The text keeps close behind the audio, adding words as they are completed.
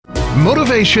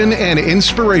Motivation and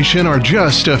inspiration are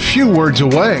just a few words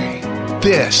away.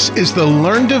 This is the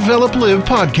Learn, Develop, Live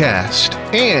podcast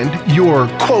and your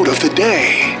quote of the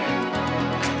day.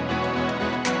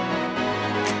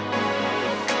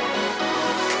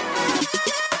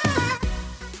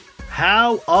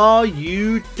 How are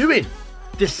you doing?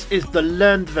 This is the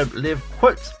Learn, Develop, Live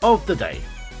quote of the day,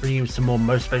 bringing you some more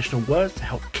motivational words to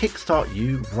help kickstart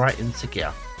you right into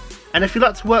gear. And if you'd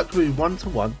like to work with me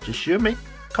one-to-one, just you and me,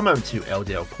 come over to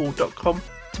ldlpool.com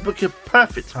to book your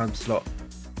perfect time slot,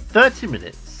 30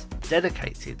 minutes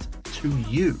dedicated to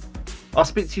you. I'll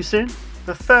speak to you soon,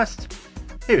 but first,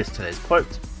 here is today's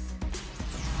quote.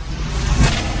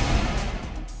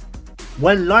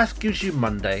 When life gives you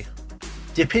Monday,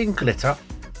 dip it in glitter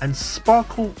and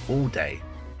sparkle all day.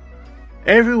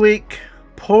 Every week,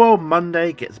 poor old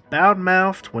Monday gets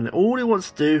bad-mouthed when all he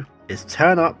wants to do is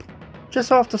turn up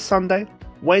just after Sunday,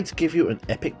 waiting to give you an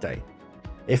epic day.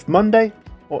 If Monday,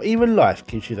 or even life,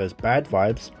 gives you those bad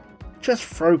vibes, just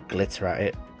throw glitter at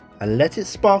it and let it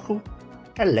sparkle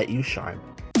and let you shine.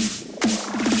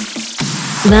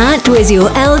 That was your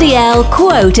LDL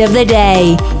quote of the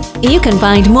day. You can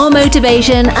find more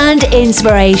motivation and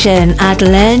inspiration at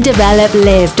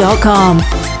learndeveloplive.com,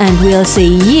 and we'll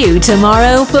see you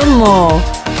tomorrow for more.